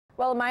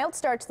Well, a mild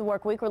start to the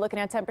work week. We're looking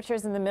at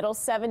temperatures in the middle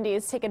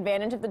 70s. Take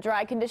advantage of the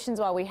dry conditions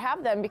while we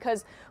have them,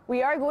 because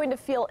we are going to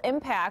feel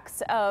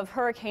impacts of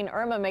Hurricane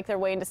Irma make their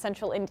way into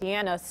central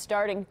Indiana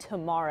starting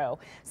tomorrow.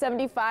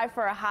 75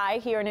 for a high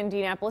here in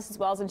Indianapolis as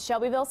well as in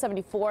Shelbyville,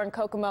 74 in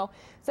Kokomo,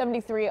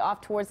 73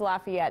 off towards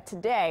Lafayette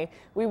today.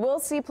 We will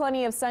see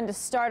plenty of sun to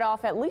start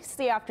off at least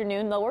the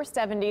afternoon, lower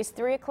 70s,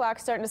 3 o'clock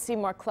starting to see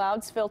more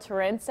clouds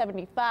filter in,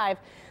 75.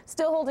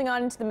 Still holding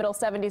on into the middle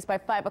 70s by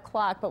 5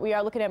 o'clock, but we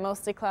are looking at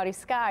mostly cloudy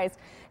skies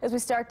as we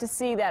start to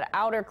see that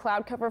outer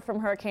cloud cover from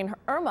Hurricane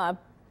Irma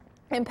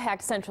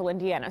impact central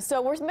Indiana.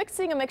 So we're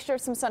mixing a mixture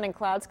of some sun and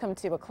clouds come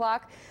 2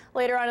 o'clock.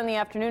 Later on in the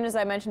afternoon, as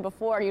I mentioned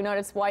before, you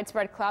notice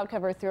widespread cloud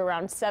cover through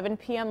around 7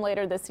 p.m.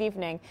 later this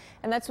evening,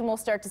 and that's when we'll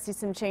start to see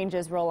some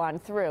changes roll on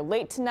through.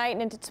 Late tonight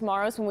and into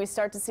tomorrow is when we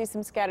start to see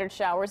some scattered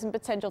showers and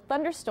potential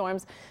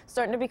thunderstorms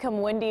starting to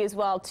become windy as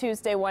well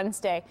Tuesday,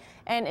 Wednesday,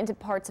 and into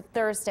parts of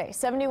Thursday.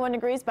 71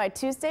 degrees by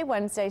Tuesday,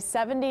 Wednesday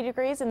 70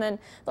 degrees, and then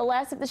the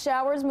last of the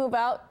showers move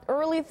out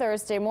early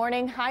Thursday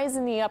morning. Highs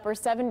in the upper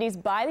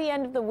 70s by the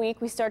end of the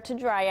week. We start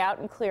to dry out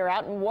and clear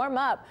out and warm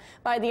up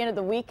by the end of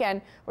the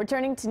weekend,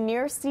 returning to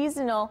near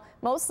seasonal,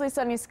 mostly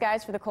sunny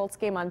skies for the Colts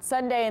game on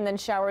Sunday, and then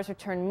showers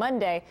return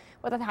Monday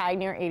with a high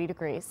near 80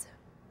 degrees.